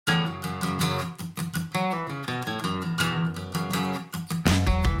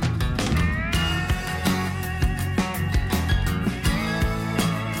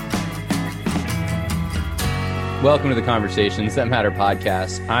Welcome to the Conversations That Matter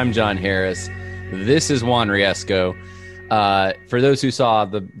podcast. I'm John Harris. This is Juan Riesco. For those who saw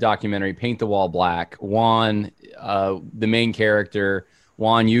the documentary Paint the Wall Black, Juan, the main character,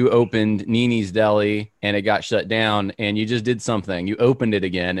 Juan, you opened Nini's Deli and it got shut down, and you just did something. You opened it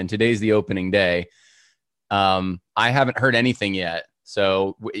again, and today's the opening day. I haven't heard anything yet,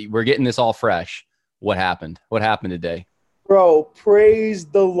 so we're getting this all fresh. What happened? What happened today? Bro, praise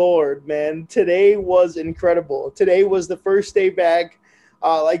the Lord, man. Today was incredible. Today was the first day back,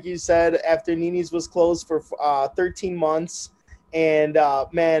 like you said, after Nini's was closed for 13 months. And,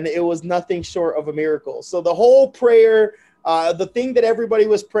 man, it was nothing short of a miracle. So the whole prayer, the thing that everybody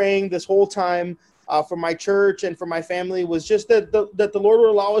was praying this whole time for my church and for my family was just that the Lord would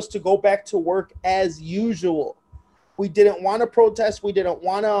allow us to go back to work as usual. We didn't want to protest. We didn't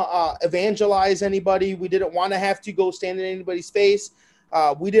want to evangelize anybody. We didn't want to have to go stand in anybody's face.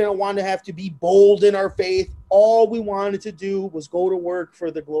 We didn't want to have to be bold in our faith. All we wanted to do was go to work for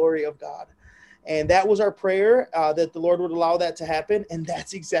the glory of God. And that was our prayer, that the Lord would allow that to happen. And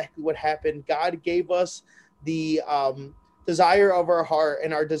that's exactly what happened. God gave us the desire of our heart,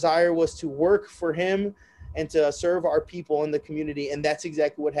 and our desire was to work for him and to serve our people in the community. And that's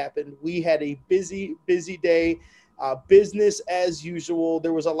exactly what happened. We had a busy, busy day. Business as usual.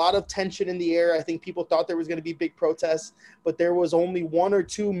 There was a lot of tension in the air. I think people thought there was going to be big protests, but there was only one or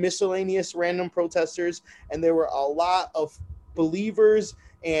two miscellaneous random protesters, and there were a lot of believers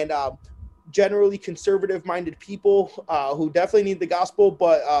and generally conservative-minded people who definitely need the gospel,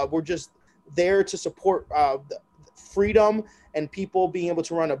 but were just there to support the freedom and people being able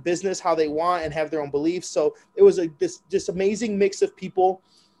to run a business how they want and have their own beliefs. So it was this amazing mix of people,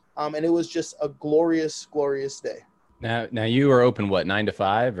 and it was just a glorious, glorious day. Now you were open, what, 9 to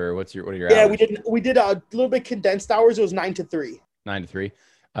 5, or what are your hours? Yeah, we did a little bit condensed hours. It was 9 to 3. 9 to 3.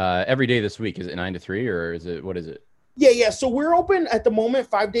 Every day this week, is it 9 to 3, or what is it? Yeah. So we're open at the moment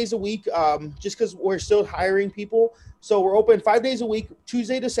 5 days a week, just because we're still hiring people. So we're open 5 days a week,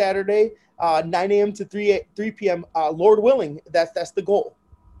 Tuesday to Saturday, 9 a.m. to 3 p.m. Lord willing, that's the goal.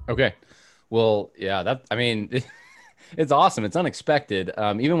 Okay. Well, yeah, it's awesome. It's unexpected.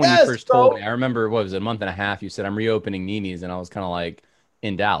 Even when you first told me, I remember, what was it, a month and a half, you said, I'm reopening Nini's, and I was kind of like,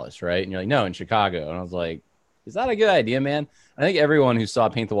 in Dallas, right? And you're like, no, in Chicago. And I was like, is that a good idea, man? I think everyone who saw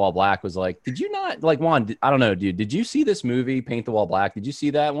Paint the Wall Black was like, did you not, like, Juan, I don't know, dude, did you see this movie, Paint the Wall Black? Did you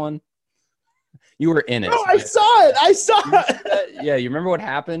see that one? You were in it. Oh, I saw it. Yeah, you remember what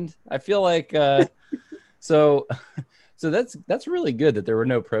happened? I feel like, so that's really good that there were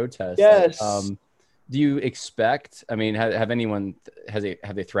no protests. Yes. Do you expect, I mean, have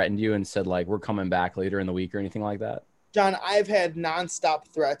they threatened you and said, like, we're coming back later in the week or anything like that? John, I've had nonstop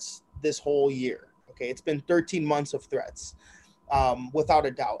threats this whole year. Okay. It's been 13 months of threats, without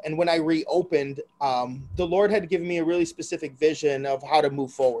a doubt. And when I reopened, the Lord had given me a really specific vision of how to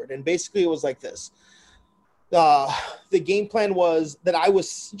move forward. And basically it was like this. The game plan was that I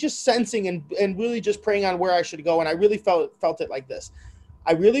was just sensing and really just praying on where I should go. And I really felt it like this.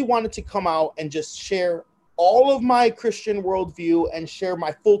 I really wanted to come out and just share all of my Christian worldview and share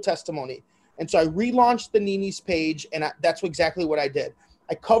my full testimony. And so I relaunched the Nini's page, and that's exactly what I did.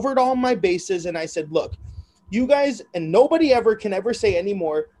 I covered all my bases, and I said, look, you guys, and nobody ever can ever say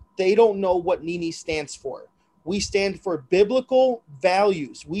anymore, they don't know what Nini stands for. We stand for biblical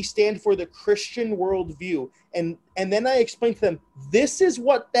values. We stand for the Christian worldview. And then I explained to them, this is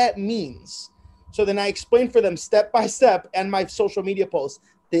what that means. So then I explained for them step by step and my social media posts,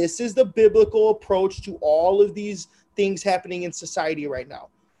 this is the biblical approach to all of these things happening in society right now.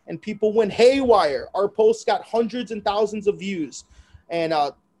 And people went haywire. Our posts got hundreds and thousands of views and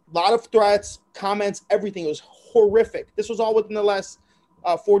a lot of threats, comments, everything. It was horrific. This was all within the last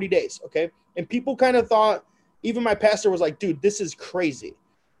 40 days, okay? And people kind of thought, even my pastor was like, dude, this is crazy.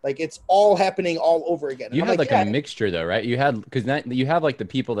 Like, it's all happening all over again. You had like a mixture though, right? You had, because you have like the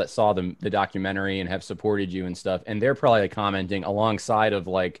people that saw the documentary and have supported you and stuff, and they're probably like commenting alongside of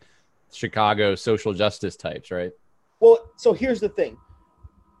like Chicago social justice types, right? Well, so here's the thing.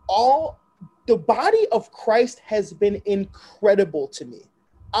 The body of Christ has been incredible to me.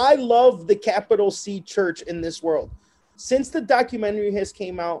 I love the capital C church in this world. Since the documentary has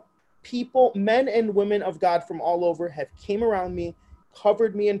came out, people, men and women of God from all over have came around me,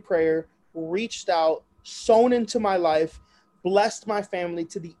 covered me in prayer, reached out, sown into my life, blessed my family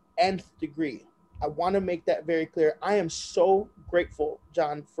to the nth degree. I want to make that very clear. I am so grateful,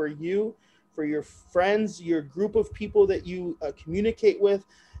 John, for you, for your friends, your group of people that you communicate with.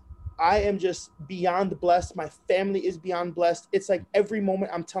 I am just beyond blessed. My family is beyond blessed. It's like every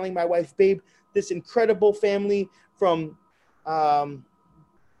moment I'm telling my wife, babe, this incredible family from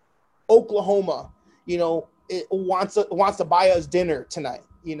Oklahoma, it wants to buy us dinner tonight,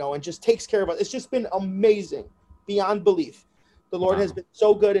 and just takes care of us. It's just been amazing, beyond belief. The Lord has been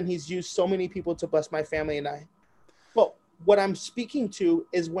so good, and he's used so many people to bless my family and I. But what I'm speaking to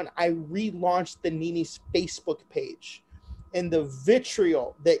is when I relaunched the Nini's Facebook page and the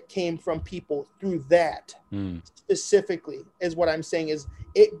vitriol that came from people through that specifically is what I'm saying is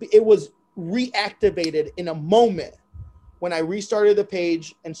it was reactivated in a moment when I restarted the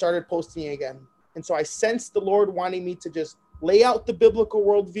page and started posting again. And so I sensed the Lord wanting me to just lay out the biblical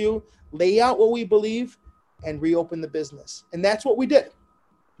worldview, lay out what we believe, and reopen the business. And that's what we did.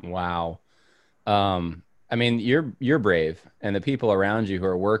 Wow. I mean, you're brave, and the people around you who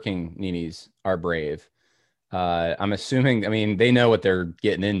are working Nini's are brave. I'm assuming, I mean, they know what they're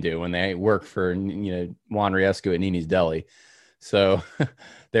getting into when they work for, Juan Riesco at Nini's Deli. So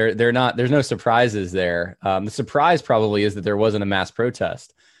they're not, there's no surprises there. The surprise probably is that there wasn't a mass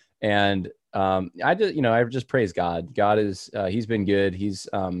protest. And I just praise God. God is, he's been good. He's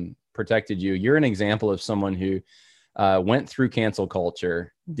protected you. You're an example of someone who went through cancel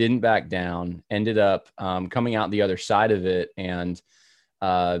culture, didn't back down, ended up coming out the other side of it. And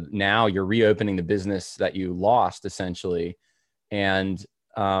now you're reopening the business that you lost essentially. And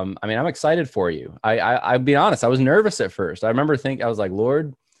I mean, I'm excited for you. I'll be honest. I was nervous at first. I remember I was like,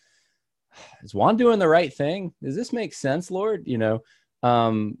 Lord, is Juan doing the right thing? Does this make sense, Lord?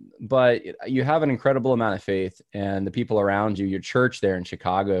 But you have an incredible amount of faith, and the people around you, your church there in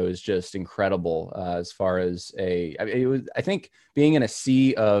Chicago is just incredible. As far as I think being in a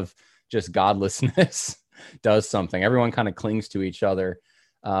sea of just godlessness does something. Everyone kind of clings to each other,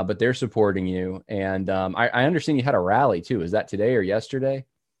 but they're supporting you. And I understand you had a rally too. Is that today or yesterday?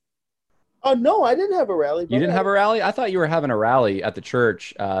 Oh, no, I didn't have a rally. You didn't have a rally? I thought you were having a rally at the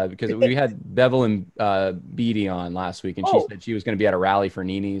church because we had Bevel and Beatty on last week, and she said she was going to be at a rally for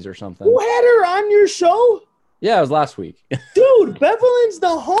Nini's or something. Who had her on your show? Yeah, it was last week. Dude, Bevelin's the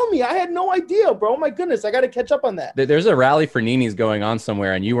homie. I had no idea, bro. My goodness, I got to catch up on that. There's a rally for Nini's going on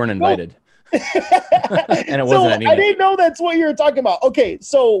somewhere, and you weren't invited. And it wasn't at Nini's. I didn't know that's what you were talking about. Okay,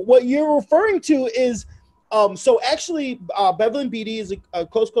 so what you're referring to is so actually, Bevelyn Beatty is a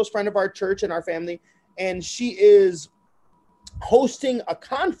close friend of our church and our family, and she is hosting a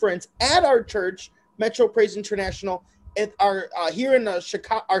conference at our church, Metro Praise International, at our here in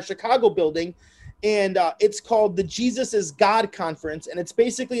our Chicago building, and it's called the Jesus is God Conference, and it's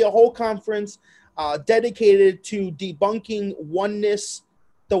basically a whole conference dedicated to debunking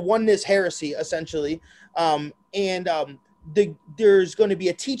the oneness heresy, essentially, there's going to be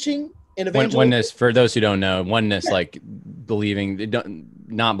a teaching. Oneness, for those who don't know, oneness, like not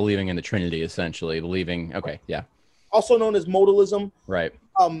believing in the Trinity, essentially believing. Okay. Yeah. Also known as modalism. Right.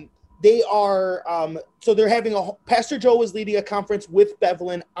 They are, so they're having Pastor Joe is leading a conference with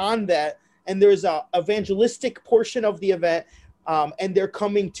Bevelin on that. And there's a evangelistic portion of the event. And they're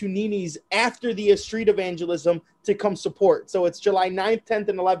coming to Nini's after the street evangelism to come support. So it's July 9th, 10th,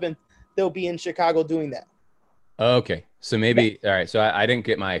 and 11th. They'll be in Chicago doing that. Okay. So maybe, all right. So I didn't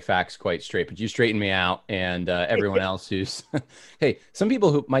get my facts quite straight, but you straightened me out, and everyone else who's, hey, some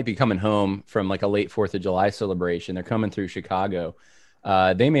people who might be coming home from like a late 4th of July celebration, they're coming through Chicago.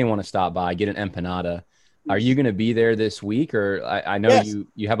 They may want to stop by, get an empanada. Are you going to be there this week? Or I know yes.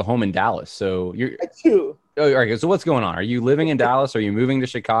 you have a home in Dallas. So I do. Oh, all right. So what's going on? Are you living in Dallas? Are you moving to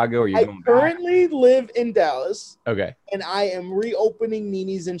Chicago? Are you going currently live in Dallas. Okay. And I am reopening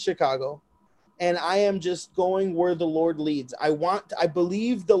Nini's in Chicago. And I am just going where the Lord leads. I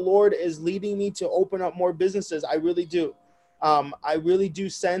believe the Lord is leading me to open up more businesses. I really do. I really do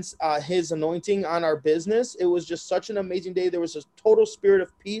sense his anointing on our business. It was just such an amazing day. There was a total spirit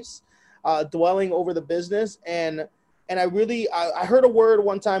of peace dwelling over the business. And I heard a word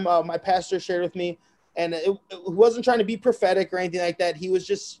one time my pastor shared with me, and it wasn't trying to be prophetic or anything like that. He was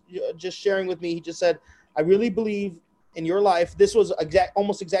just sharing with me. He just said, I really believe in your life. This was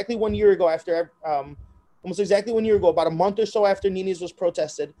almost exactly 1 year ago about a month or so after Nini's was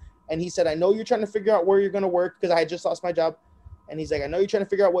protested. And he said, I know you're trying to figure out where you're going to work, because I had just lost my job. And he's like, I know you're trying to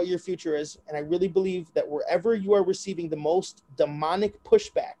figure out what your future is. And I really believe that wherever you are receiving the most demonic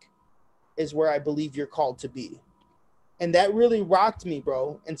pushback is where I believe you're called to be. And that really rocked me,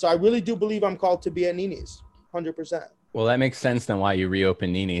 bro. And so I really do believe I'm called to be at Nini's 100%. Well, that makes sense then why you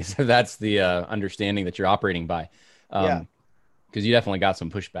reopen Nini's. That's the understanding that you're operating by. Because you definitely got some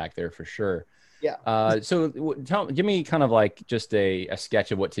pushback there for sure. Yeah. So give me kind of like just a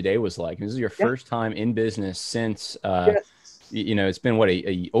sketch of what today was like. This is your first time in business since, it's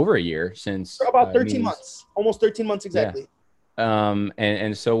been over a year since. For about 13 months, almost 13 months exactly. Yeah.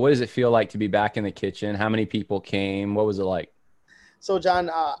 And so what does it feel like to be back in the kitchen? How many people came? What was it like? So, John,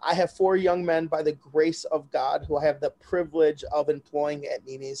 I have 4 young men by the grace of God who I have the privilege of employing at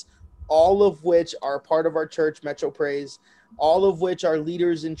Nini's, all of which are part of our church, Metro Praise, all of which are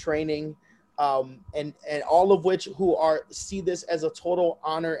leaders in training, and all of which who see this as a total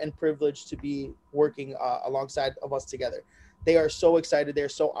honor and privilege to be working alongside of us together. They are so excited. They're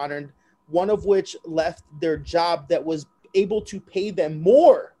so honored. One of which left their job that was able to pay them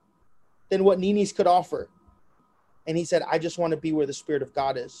more than what Nini's could offer. And he said, I just want to be where the Spirit of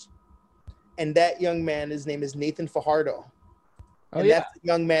God is. And that young man, his name is Nathan Fajardo. That's the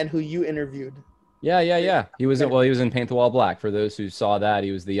young man who you interviewed. Yeah. He was in Paint the Wall Black. For those who saw that,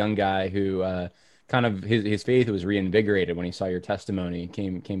 he was the young guy who kind of his faith was reinvigorated when he saw your testimony,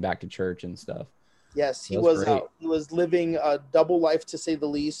 came back to church and stuff. Yes, he was living a double life, to say the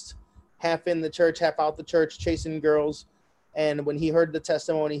least, half in the church, half out the church, chasing girls. And when he heard the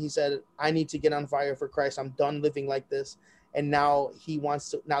testimony, he said, I need to get on fire for Christ. I'm done living like this. And now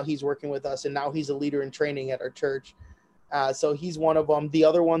he's working with us, and now he's a leader in training at our church. So he's one of them. The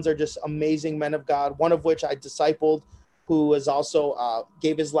other ones are just amazing men of God, one of which I discipled, who was also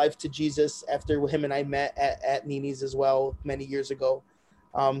gave his life to Jesus after him and I met at Nini's as well many years ago.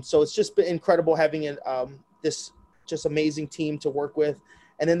 So it's just been incredible having this just amazing team to work with.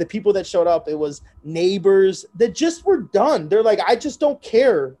 And then the people that showed up, it was neighbors that just were done. They're like, I just don't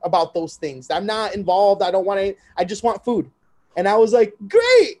care about those things. I'm not involved. I just want food. And I was like,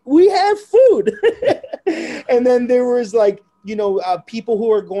 great, we have food. And then there was like, people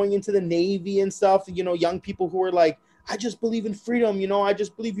who are going into the Navy and stuff, young people who are like, I just believe in freedom. I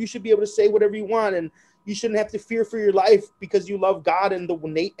just believe you should be able to say whatever you want. And you shouldn't have to fear for your life because you love God and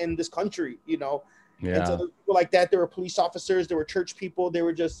and this country, Yeah. And so there were people like that. There were police officers, there were church people. They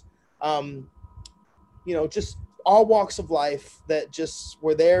were just, just all walks of life that just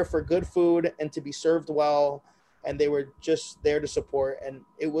were there for good food and to be served well. And they were just there to support. And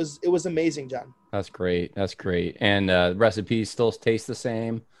it was amazing, John. That's great. And recipes still taste the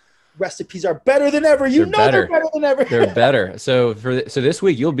same. Recipes are better than ever. They're better than ever. They're better. So this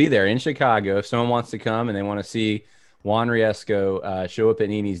week you'll be there in Chicago. If someone wants to come and they want to see Juan Riesco show up at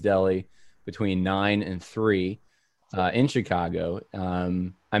Nini's Deli between 9 and 3 in Chicago.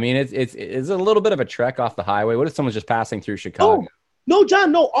 I mean, it's a little bit of a trek off the highway. What if someone's just passing through Chicago? Oh, no,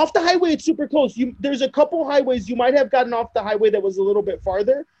 John, no. Off the highway, it's super close. There's a couple highways you might have gotten off the highway that was a little bit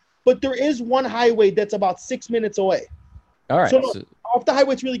farther, but there is one highway that's about 6 minutes away. All right. So off the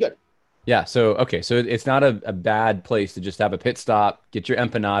highway, it's really good. Yeah. So, okay. So it's not a bad place to just have a pit stop, get your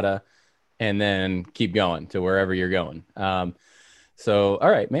empanada, and then keep going to wherever you're going. So, all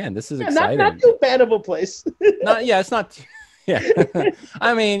right, man, this is exciting. Not too bad of a place. It's not. Yeah.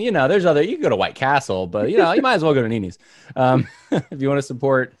 I mean, there's you can go to White Castle, but you might as well go to Nini's. If you want to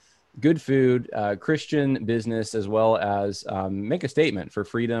support good food, Christian business, as well as make a statement for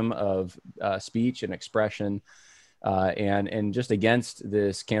freedom of speech and expression, and just against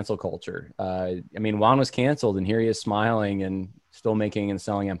this cancel culture. I mean, Juan was canceled, and here he is smiling and still making and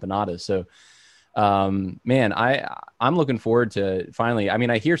selling empanadas. So, man, I'm looking forward to finally. I mean,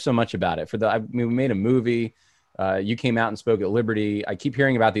 I hear so much about it. We made a movie. You came out and spoke at Liberty. I keep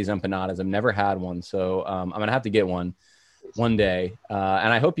hearing about these empanadas. I've never had one, so I'm gonna have to get one day.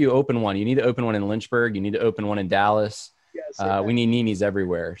 And I hope you open one. You need to open one in Lynchburg. You need to open one in Dallas. Yes, we need Nini's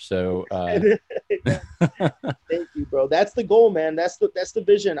everywhere. So thank you, bro. That's the goal, man. That's the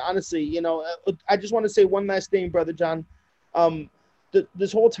vision. Honestly, I just want to say one last thing, Brother John.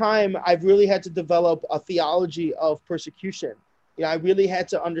 This whole time, I've really had to develop a theology of persecution. I really had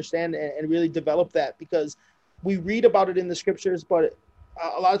to understand and really develop that, because we read about it in the scriptures, but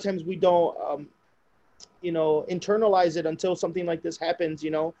a lot of times we don't, internalize it until something like this happens,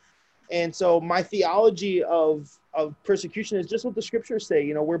 And so my theology of persecution is just what the scriptures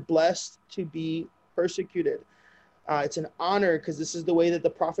say. We're blessed to be persecuted. It's an honor because this is the way that the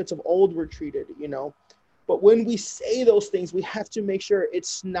prophets of old were treated, But when we say those things, we have to make sure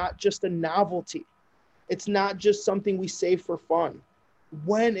it's not just a novelty. It's not just something we say for fun.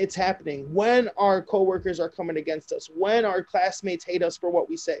 When it's happening, when our coworkers are coming against us, when our classmates hate us for what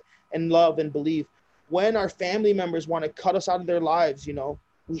we say and love and believe, when our family members want to cut us out of their lives,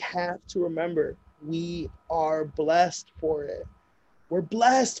 we have to remember we are blessed for it. We're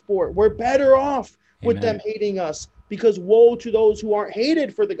blessed for it. We're better off with them hating us, because woe to those who aren't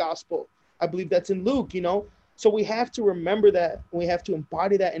hated for the gospel. I believe that's in Luke, So we have to remember that. We have to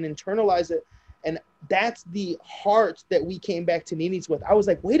embody that and internalize it. And that's the heart that we came back to Nini's with. I was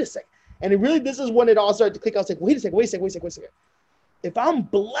like, wait a second. And this is when it all started to click. I was like, wait a second. If I'm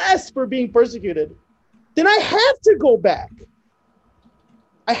blessed for being persecuted, then I have to go back.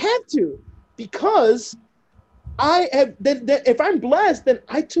 I have to, because I have then if I'm blessed, then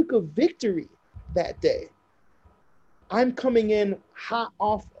I took a victory that day. I'm coming in hot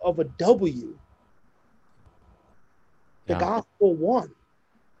off of a W. The gospel won.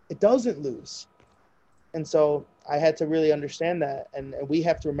 It doesn't lose. And so I had to really understand that. And we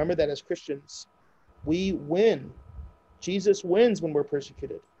have to remember that as Christians. We win. Jesus wins when we're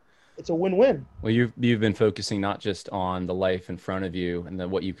persecuted. It's a win-win. Well, you've been focusing not just on the life in front of you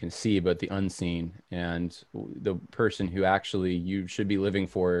and what you can see, but the unseen and the person who actually you should be living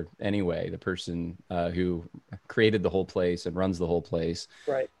for anyway, the person who created the whole place and runs the whole place,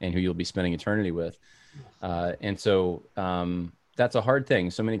 right? And who you'll be spending eternity with. And so that's a hard thing.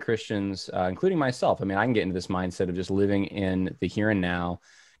 So many Christians, including myself, I mean, I can get into this mindset of just living in the here and now,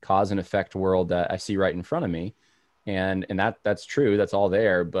 cause and effect world that I see right in front of me. And that's true. That's all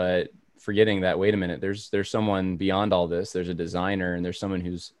there. But forgetting that, wait a minute, there's someone beyond all this. There's a designer, and there's someone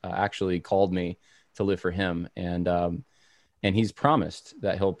who's actually called me to live for him. And he's promised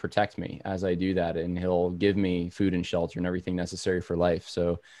that he'll protect me as I do that. And he'll give me food and shelter and everything necessary for life.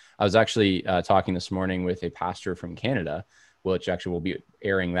 So I was actually talking this morning with a pastor from Canada, which actually will be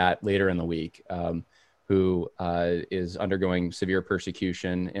airing that later in the week, who is undergoing severe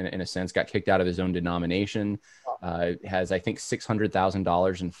persecution in a sense, got kicked out of his own denomination, has, I think,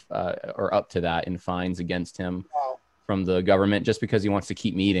 $600,000 in, or up to that in fines against him from the government just because he wants to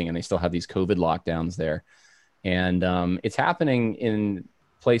keep meeting, and they still have these COVID lockdowns there. And it's happening in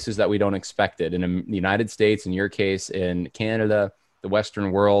places that we don't expect it. In the United States, in your case, in Canada, the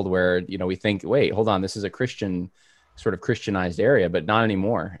Western world, where, you know, we think, wait, hold on, this is a Christian, sort of Christianized area, but not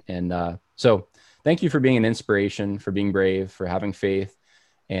anymore. And so thank you for being an inspiration, for being brave, for having faith.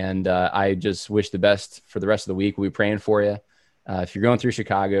 And I just wish the best for the rest of the week. We'll be praying for you. If you're going through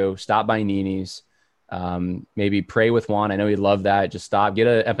Chicago, stop by Nini's. Maybe pray with Juan. I know he'd love that. Just stop, get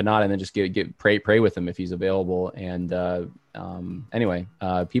an empanada, and then just pray with him if he's available. And anyway,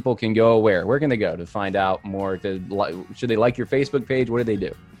 people can go where? Where can they go to find out more? Should they like your Facebook page? What do they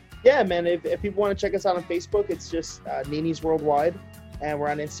do? Yeah, man. If people want to check us out on Facebook, it's just Nini's Worldwide. And we're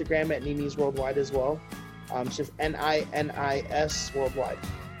on Instagram at Nini's Worldwide as well. It's just NINIS Worldwide.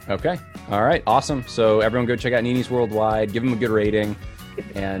 Okay. All right. Awesome. So everyone go check out Nini's Worldwide. Give them a good rating.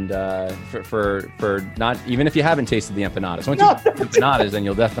 And for not, even if you haven't tasted the empanadas, once you taste the empanadas, then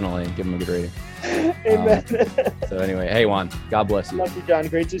you'll definitely give them a good rating. Amen. So anyway, hey, Juan, God bless you. Love you, John.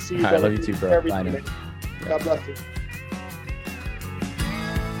 Great to see you. I love you too, bro. Bye now. God bless you.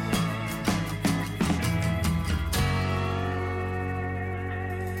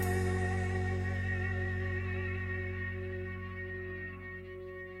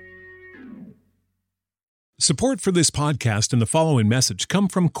 Support for this podcast and the following message come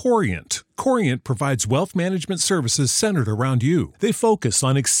from Corient. Corient provides wealth management services centered around you. They focus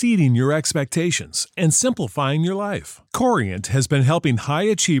on exceeding your expectations and simplifying your life. Corient has been helping high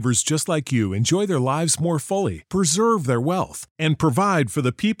achievers just like you enjoy their lives more fully, preserve their wealth, and provide for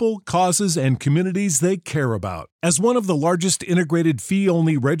the people, causes, and communities they care about. As one of the largest integrated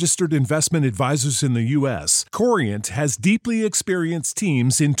fee-only registered investment advisors in the U.S., Corient has deeply experienced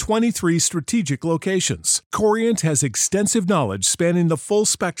teams in 23 strategic locations. Corient has extensive knowledge spanning the full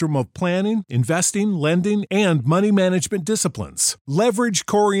spectrum of planning, investing, lending, and money management disciplines. Leverage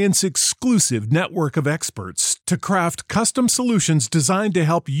Corient's exclusive network of experts to craft custom solutions designed to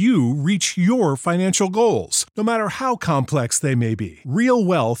help you reach your financial goals, no matter how complex they may be. Real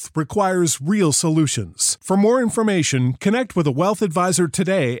wealth requires real solutions. For more information, connect with a wealth advisor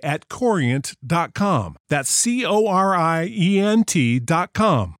today at Corient.com. That's Corient.com.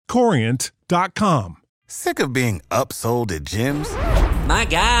 Corient.com. Sick of being upsold at gyms? My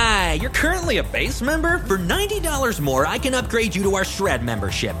guy, you're currently a base member. For $90 more, I can upgrade you to our Shred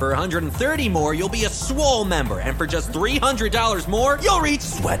membership. For $130 more, you'll be a Swole member. And for just $300 more, you'll reach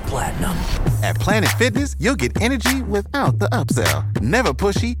Sweat Platinum. At Planet Fitness, you'll get energy without the upsell. Never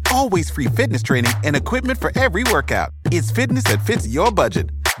pushy, always free fitness training and equipment for every workout. It's fitness that fits your budget.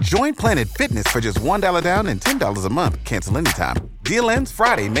 Join Planet Fitness for just $1 down and $10 a month. Cancel anytime. Deal ends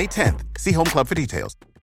Friday, May 10th. See Home Club for details.